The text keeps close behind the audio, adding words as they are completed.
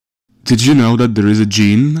Did you know that there is a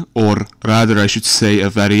gene, or rather I should say a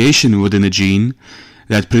variation within a gene,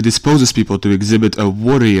 that predisposes people to exhibit a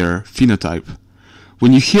warrior phenotype?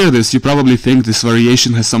 When you hear this, you probably think this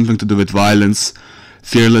variation has something to do with violence,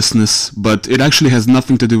 fearlessness, but it actually has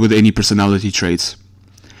nothing to do with any personality traits.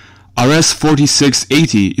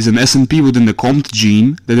 RS4680 is an SNP within the COMT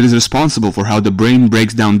gene that is responsible for how the brain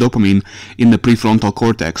breaks down dopamine in the prefrontal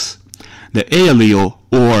cortex. The A allele,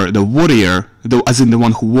 or the warrior, as in the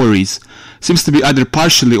one who worries, seems to be either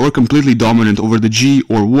partially or completely dominant over the G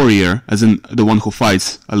or warrior, as in the one who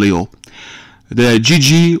fights allele. The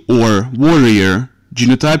GG or warrior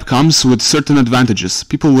genotype comes with certain advantages.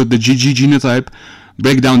 People with the GG genotype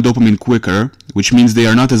break down dopamine quicker, which means they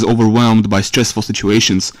are not as overwhelmed by stressful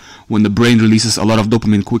situations when the brain releases a lot of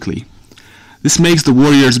dopamine quickly. This makes the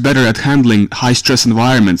warriors better at handling high-stress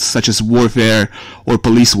environments such as warfare or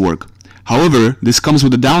police work. However, this comes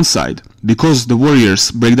with a downside. Because the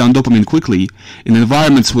warriors break down dopamine quickly, in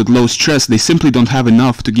environments with low stress they simply don't have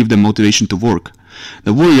enough to give them motivation to work.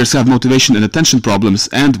 The warriors have motivation and attention problems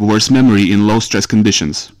and worse memory in low-stress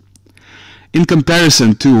conditions. In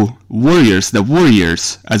comparison to warriors, the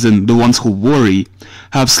warriors, as in the ones who worry,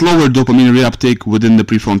 have slower dopamine reuptake within the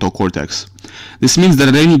prefrontal cortex. This means that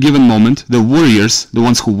at any given moment, the warriors, the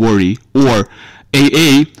ones who worry, or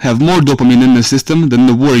AA, have more dopamine in the system than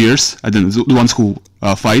the warriors, the ones who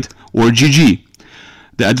fight, or GG.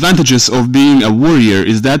 The advantages of being a warrior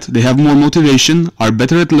is that they have more motivation, are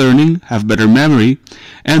better at learning, have better memory,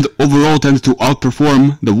 and overall tend to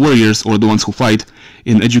outperform the warriors, or the ones who fight,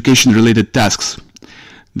 in education-related tasks.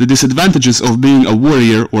 The disadvantages of being a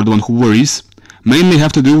warrior, or the one who worries, mainly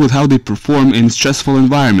have to do with how they perform in stressful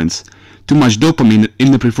environments. Too much dopamine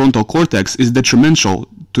in the prefrontal cortex is detrimental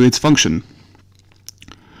to its function.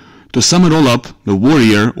 To sum it all up, the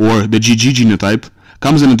warrior, or the GG genotype,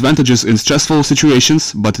 comes in advantages in stressful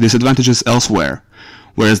situations but disadvantages elsewhere,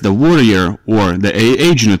 whereas the warrior, or the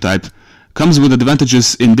AA genotype, comes with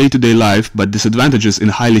advantages in day-to-day life but disadvantages in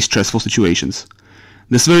highly stressful situations.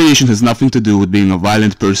 This variation has nothing to do with being a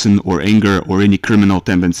violent person or anger or any criminal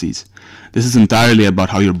tendencies. This is entirely about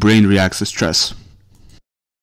how your brain reacts to stress.